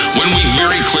when we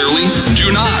very clearly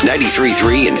do not.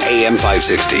 93.3 and AM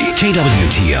 560.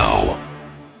 KWTO.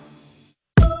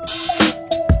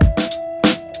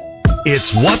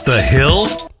 It's What the Hill?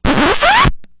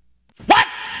 What?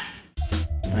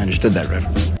 I understood that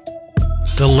reference.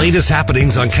 The latest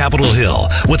happenings on Capitol Hill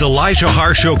with Elijah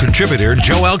Haahr Show contributor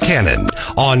Joelle Cannon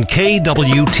on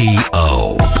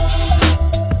KWTO.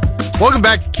 Welcome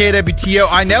back to KWTO.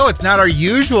 I know it's not our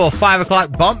usual 5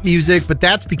 o'clock bump music, but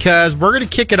that's because we're going to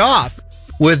kick it off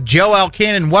with Joelle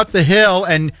Cannon, What the Hill.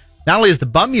 And not only is the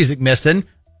bump music missing,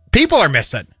 people are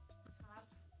missing.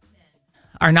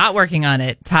 Are not working on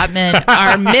it. Top men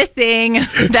are missing.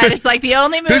 That is like the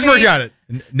only movie. Who's working on it?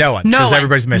 No one. No one.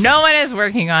 Everybody's missing. No one is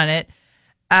working on it.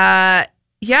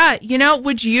 Yeah,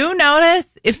 would you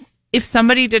notice if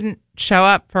somebody didn't show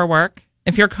up for work?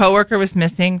 If your coworker was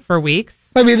missing for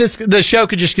weeks? I mean, the show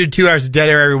could just do 2 hours of dead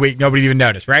air every week. Nobody even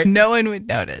notice, right? No one would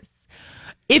notice.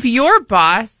 If your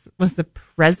boss was the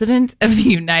president of the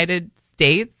United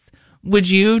States, would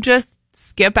you just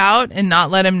skip out and not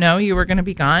let him know you were going to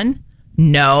be gone?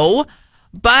 No.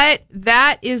 But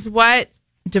that is what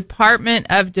Department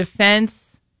of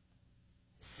Defense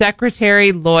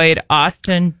Secretary Lloyd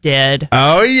Austin did.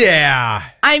 Oh, yeah.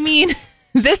 I mean,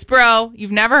 this bro,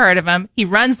 you've never heard of him. He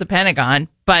runs the Pentagon,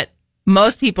 but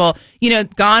most people,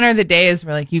 gone are the days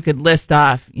where like you could list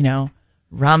off,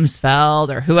 Rumsfeld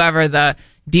or whoever the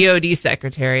DOD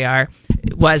secretary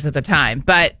was at the time.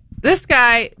 But this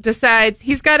guy decides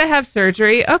he's got to have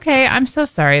surgery. Okay, I'm so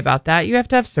sorry about that. You have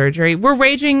to have surgery. We're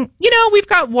waging, we've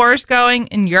got wars going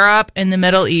in Europe and the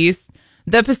Middle East.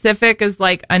 The Pacific is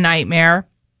like a nightmare.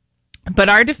 But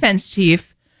our defense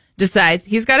chief decides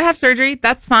he's got to have surgery.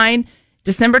 That's fine.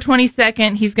 December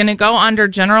 22nd, he's going to go under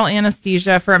general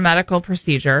anesthesia for a medical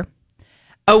procedure.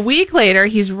 A week later,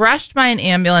 he's rushed by an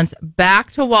ambulance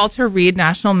back to Walter Reed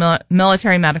National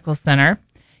Military Medical Center.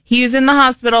 He was in the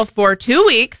hospital for 2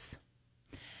 weeks.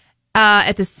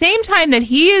 At the same time that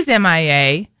he is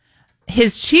MIA,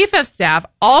 his chief of staff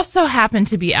also happened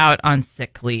to be out on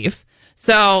sick leave.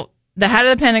 So the head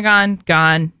of the Pentagon,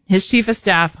 gone. His chief of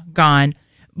staff, gone.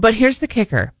 But here's the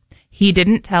kicker. He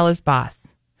didn't tell his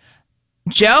boss.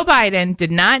 Joe Biden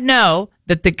did not know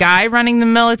that the guy running the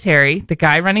military, the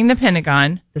guy running the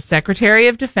Pentagon, the Secretary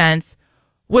of Defense,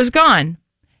 was gone.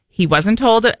 He wasn't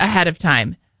told ahead of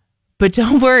time. But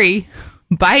don't worry,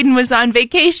 Biden was on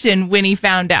vacation when he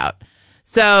found out.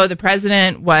 So the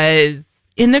president was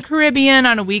in the Caribbean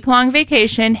on a week-long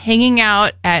vacation, hanging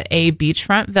out at a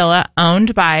beachfront villa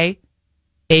owned by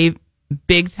a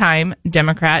big-time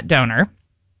Democrat donor.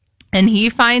 And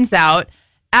he finds out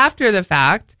after the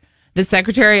fact that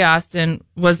Secretary Austin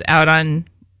was out on,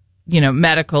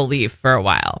 medical leave for a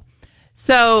while.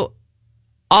 So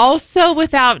also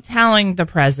without telling the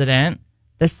president,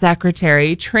 the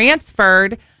secretary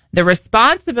transferred the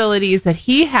responsibilities that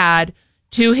he had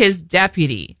to his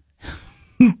deputy.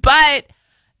 But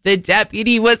the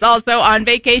deputy was also on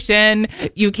vacation.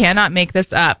 You cannot make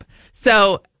this up.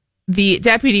 So the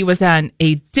deputy was on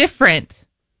a different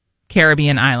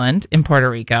Caribbean island in Puerto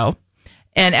Rico.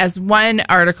 And as one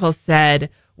article said,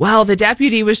 well, the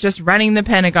deputy was just running the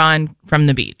Pentagon from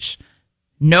the beach.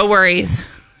 No worries.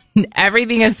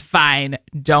 Everything is fine.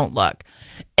 Don't look.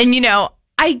 And,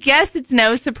 I guess it's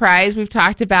no surprise. We've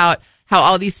talked about how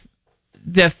all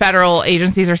the federal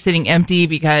agencies are sitting empty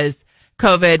because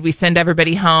COVID, we send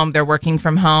everybody home. They're working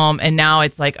from home. And now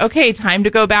it's like, okay, time to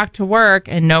go back to work.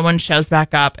 And no one shows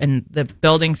back up and the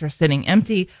buildings are sitting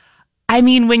empty. I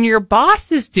mean, when your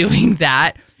boss is doing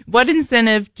that, what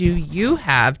incentive do you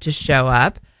have to show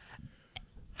up?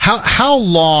 How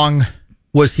long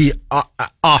was he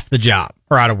off the job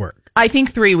or out of work? I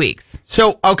think 3 weeks.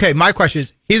 So, okay, my question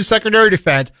is, he's Secretary of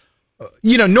Defense.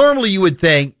 Normally you would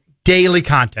think daily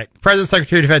contact. President,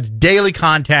 Secretary of Defense, daily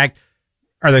contact.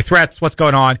 Are there threats? What's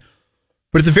going on?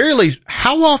 But at the very least,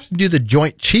 how often do the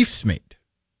Joint Chiefs meet?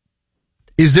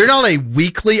 Is there not a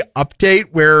weekly update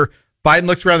where Biden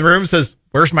looks around the room and says,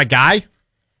 where's my guy?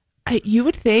 You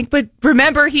would think, but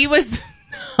remember, he was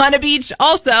on a beach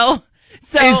also.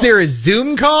 So is there a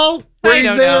Zoom call where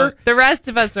he's there? The rest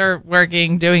of us are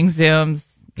working, doing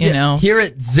Zooms, you know. Here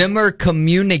at Zimmer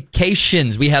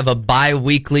Communications, we have a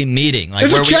bi-weekly meeting,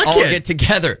 There's where a we all check-in. get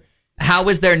together. How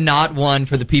is there not one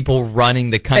for the people running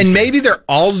the country? And maybe they're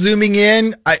all zooming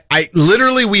in. I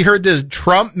literally, we heard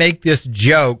Trump make this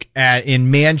joke in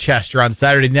Manchester on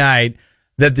Saturday night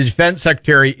that the defense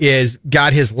secretary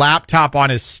got his laptop on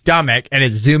his stomach and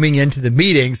is zooming into the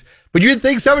meetings. But you'd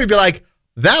think somebody would be like,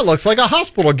 that looks like a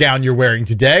hospital gown you're wearing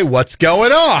today. What's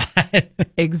going on?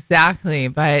 Exactly.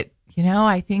 But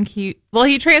I think he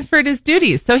transferred his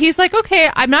duties. So he's like, okay,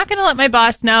 I'm not going to let my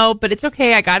boss know, but it's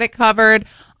okay. I got it covered.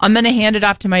 I'm going to hand it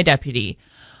off to my deputy.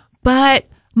 But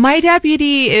my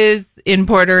deputy is in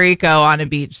Puerto Rico on a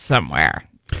beach somewhere.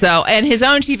 So, and his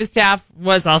own chief of staff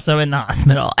was also in the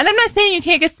hospital. And I'm not saying you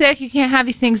can't get sick, you can't have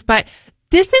these things, but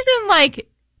this isn't like,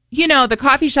 the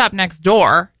coffee shop next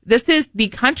door. This is the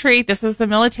country. This is the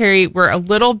military. We're a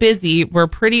little busy. We're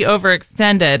pretty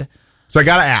overextended. So I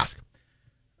got to ask.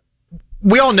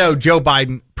 We all know Joe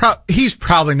Biden, he's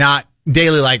probably not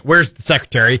daily like, where's the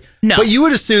secretary? No. But you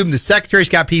would assume the secretary's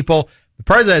got people, the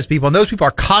president has people, and those people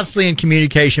are constantly in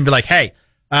communication, be like, hey,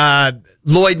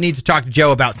 Lloyd needs to talk to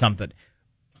Joe about something.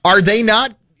 Are they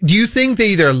not? Do you think they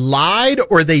either lied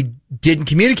or they didn't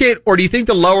communicate? Or do you think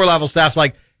the lower level staff's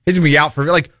like, he's going to be out for,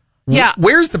 like, yeah.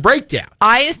 Where's the breakdown?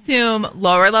 I assume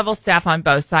lower level staff on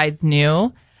both sides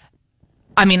knew.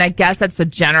 I mean, I guess that's a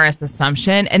generous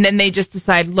assumption. And then they just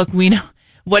decide, look, we know,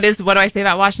 what do I say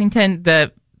about Washington?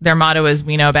 Their motto is,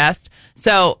 we know best.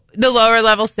 So the lower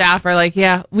level staff are like,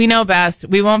 yeah, we know best.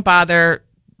 We won't bother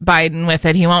Biden with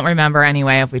it. He won't remember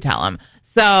anyway if we tell him.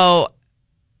 So,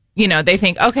 they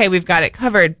think, okay, we've got it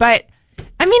covered. But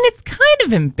I mean, it's kind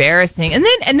of embarrassing. And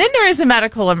then there is a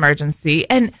medical emergency.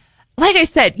 And like I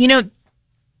said,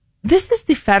 this is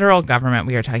the federal government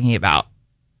we are talking about.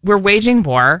 We're waging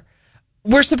war.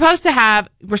 We're supposed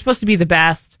to be the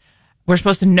best. We're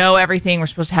supposed to know everything. We're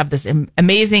supposed to have this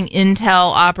amazing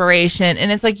intel operation.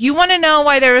 And it's like, you want to know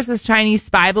why there was this Chinese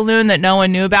spy balloon that no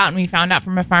one knew about and we found out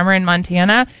from a farmer in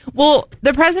Montana? Well,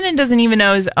 the president doesn't even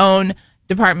know his own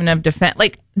Department of Defense.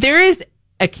 Like, there is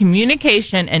a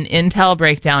communication and intel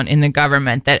breakdown in the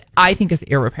government that I think is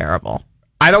irreparable.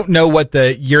 I don't know what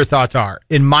your thoughts are.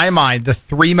 In my mind, the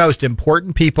three most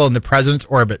important people in the president's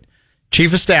orbit: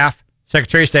 Chief of Staff,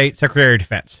 Secretary of State, Secretary of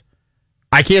Defense.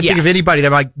 I can't think of anybody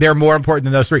that they're more important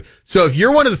than those three. So if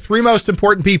you're one of the three most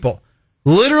important people,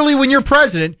 literally when you're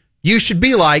president, you should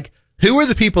be like, who are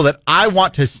the people that I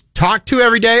want to talk to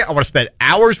every day? I want to spend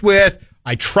hours with.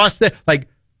 I trust that. Like,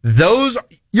 those,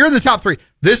 you're in the top three.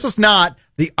 This is not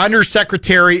the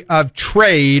Undersecretary of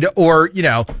Trade or,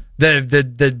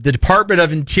 the Department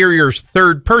of Interior's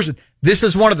third person. This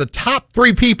is one of the top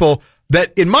three people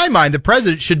that, in my mind, the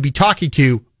president should be talking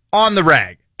to on the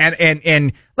reg.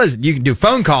 And listen, you can do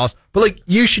phone calls, but like,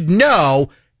 you should know.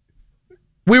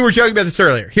 We were joking about this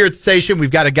earlier. Here at the station,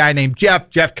 we've got a guy named Jeff.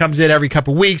 Jeff comes in every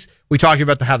couple of weeks. We talk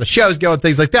about how the show's going,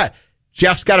 things like that.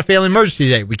 Jeff's got a family emergency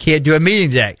today. We can't do a meeting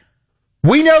today.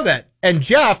 We know that. And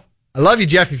Jeff, I love you,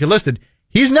 Jeff, if you listen.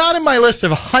 He's not in my list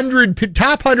of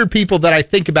top 100 people that I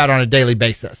think about on a daily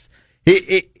basis.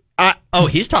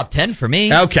 He's top 10 for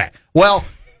me. Okay. Well,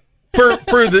 for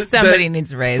the somebody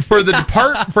needs a raise. For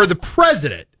the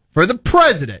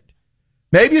president,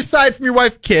 maybe aside from your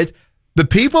wife and kids, the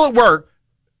people at work,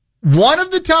 one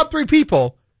of the top three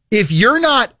people, if you're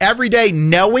not every day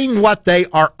knowing what they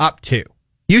are up to,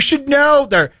 you should know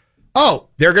they're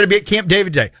going to be at Camp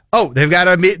David today. Oh, they've got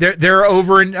to meet. They're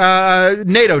over in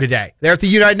NATO today. They're at the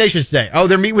United Nations today. Oh,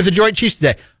 they're meeting with the Joint Chiefs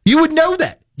today. You would know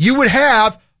that. You would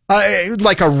have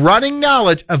like a running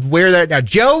knowledge of where they're at. Now,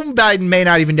 Joe Biden may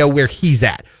not even know where he's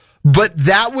at, but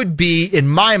that would be, in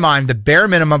my mind, the bare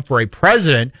minimum for a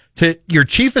president to your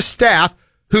chief of staff,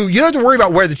 who you don't have to worry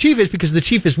about where the chief is because the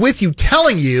chief is with you,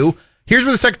 telling you, here's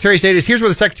where the Secretary of State is, here's where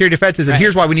the Secretary of Defense is, and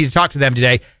here's why we need to talk to them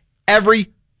today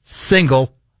every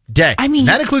single day. I mean,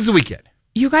 that includes the weekend.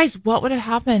 You guys, what would have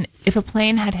happened if a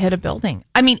plane had hit a building?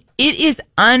 I mean, it is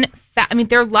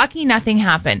they're lucky nothing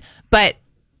happened, but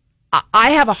I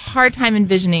have a hard time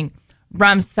envisioning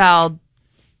Rumsfeld,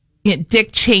 Dick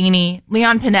Cheney,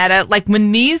 Leon Panetta. Like,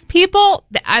 when these people,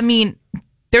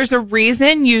 there's a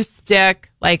reason you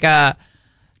stick like a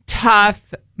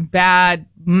tough, bad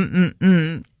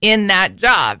in that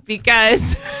job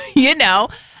because,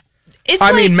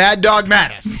 Mad Dog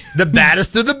Mattis, the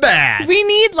baddest of the bad. We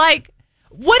need,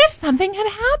 what if something had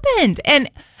happened?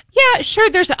 And yeah, sure,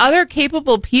 there's other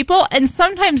capable people, and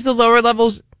sometimes the lower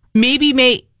levels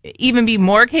may even be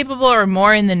more capable or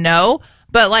more in the know.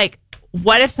 But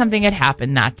what if something had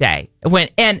happened that day?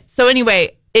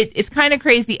 It's kind of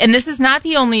crazy. And this is not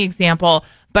the only example,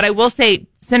 but I will say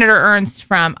Senator Ernst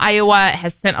from Iowa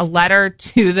has sent a letter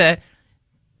to the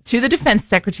defense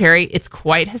secretary. It's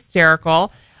quite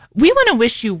hysterical. We want to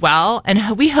wish you well,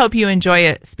 and we hope you enjoy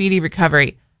a speedy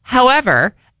recovery.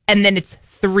 However, and then it's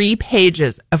 3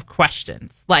 pages of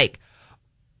questions like,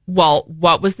 well,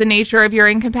 what was the nature of your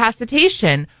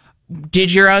incapacitation?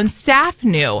 Did your own staff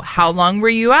know? How long were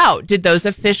you out? Did those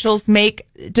officials make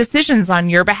decisions on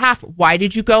your behalf? Why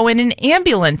did you go in an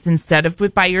ambulance instead of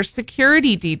by your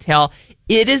security detail?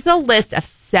 It is a list of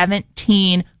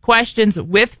 17 questions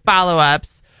with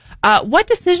follow-ups. What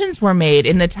decisions were made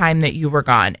in the time that you were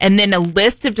gone? And then a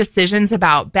list of decisions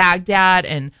about Baghdad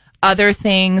and other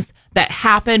things that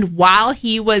happened while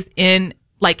he was in,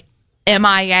 like,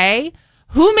 MIA.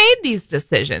 Who made these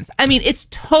decisions? I mean, it's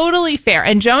totally fair.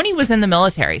 And Joni was in the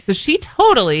military, so she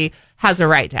totally has a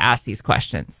right to ask these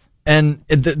questions. And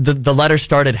the letter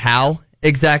started how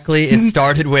exactly? It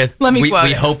started with,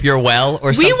 we hope you're well,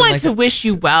 or something. We want like to that. wish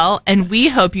you well, and we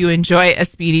hope you enjoy a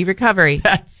speedy recovery.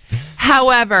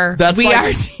 However, we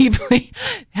are deeply,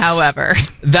 however.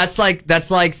 That's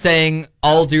like saying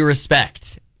all due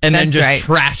respect and then just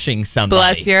trashing somebody.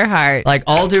 Bless your heart. Like,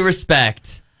 all due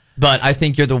respect, but I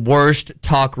think you're the worst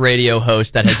talk radio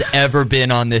host that has ever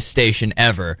been on this station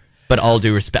ever. But all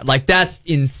due respect. Like, that's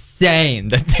insane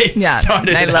that they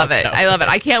started. I love it. I love it.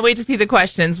 I can't wait to see the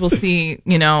questions. We'll see,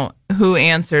 who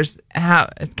answers how.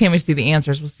 Can't wait to see the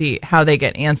answers. We'll see how they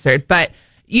get answered. But,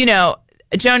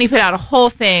 Joni put out a whole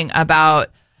thing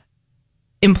about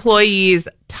employees,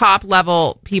 top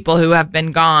level people who have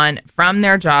been gone from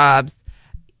their jobs.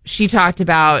 She talked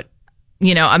about,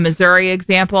 a Missouri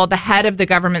example, the head of the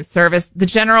government service, the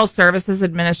General Services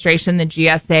Administration, the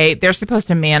GSA, they're supposed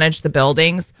to manage the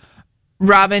buildings.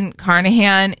 Robin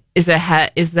Carnahan is the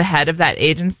head of that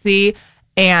agency,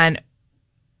 and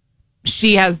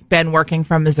she has been working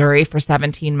from Missouri for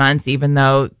 17 months, even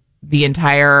though the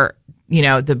entire,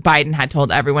 the Biden had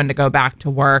told everyone to go back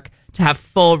to work to have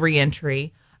full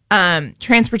reentry.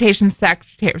 Transportation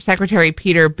Secretary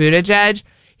Peter Buttigieg,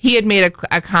 he had made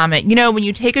a comment, when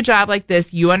you take a job like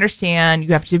this, you understand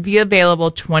you have to be available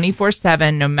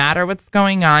 24/7, no matter what's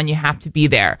going on, you have to be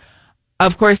there.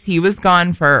 Of course, he was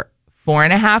gone for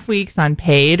 4.5 weeks on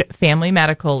paid family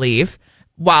medical leave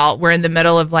while we're in the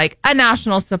middle of like a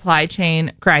national supply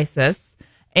chain crisis.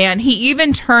 And he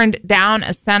even turned down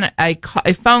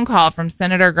a phone call from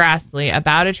Senator Grassley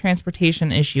about a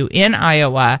transportation issue in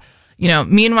Iowa.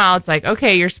 Meanwhile, it's like,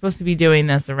 okay, you're supposed to be doing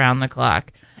this around the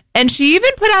clock. And she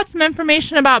even put out some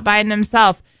information about Biden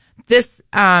himself. This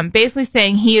basically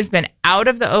saying he has been out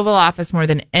of the Oval Office more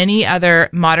than any other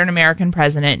modern American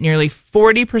president. Nearly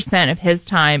 40% of his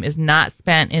time is not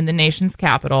spent in the nation's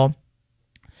capital.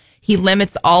 He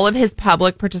limits all of his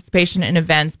public participation in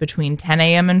events between 10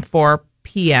 a.m. and 4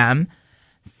 p.m.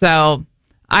 So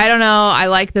I don't know. I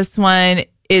like this one.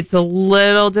 It's a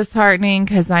little disheartening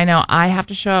because I know I have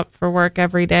to show up for work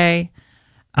every day.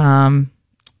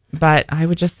 But I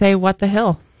would just say, what the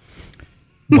hell?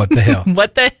 What the hell?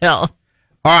 What the hell?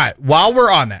 All right. While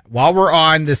we're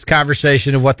on this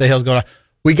conversation of what the hell's going on,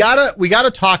 we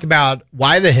gotta talk about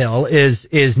why the hell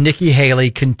is Nikki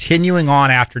Haley continuing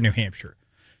on after New Hampshire.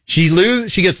 She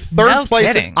gets third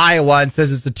place in Iowa and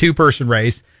says it's a 2-person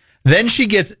race. Then she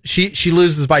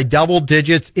loses by double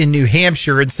digits in New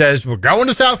Hampshire and says we're going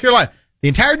to South Carolina. The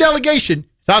entire delegation,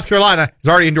 South Carolina, has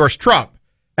already endorsed Trump.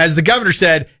 As the governor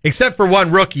said, except for one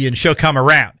rookie, and she'll come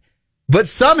around. But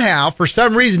somehow, for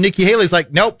some reason, Nikki Haley's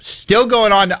like, nope, still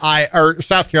going on to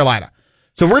South Carolina.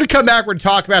 So we're going to come back. We're going to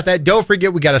talk about that. Don't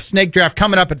forget, we got a snake draft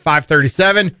coming up at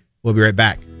 5:37. We'll be right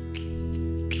back.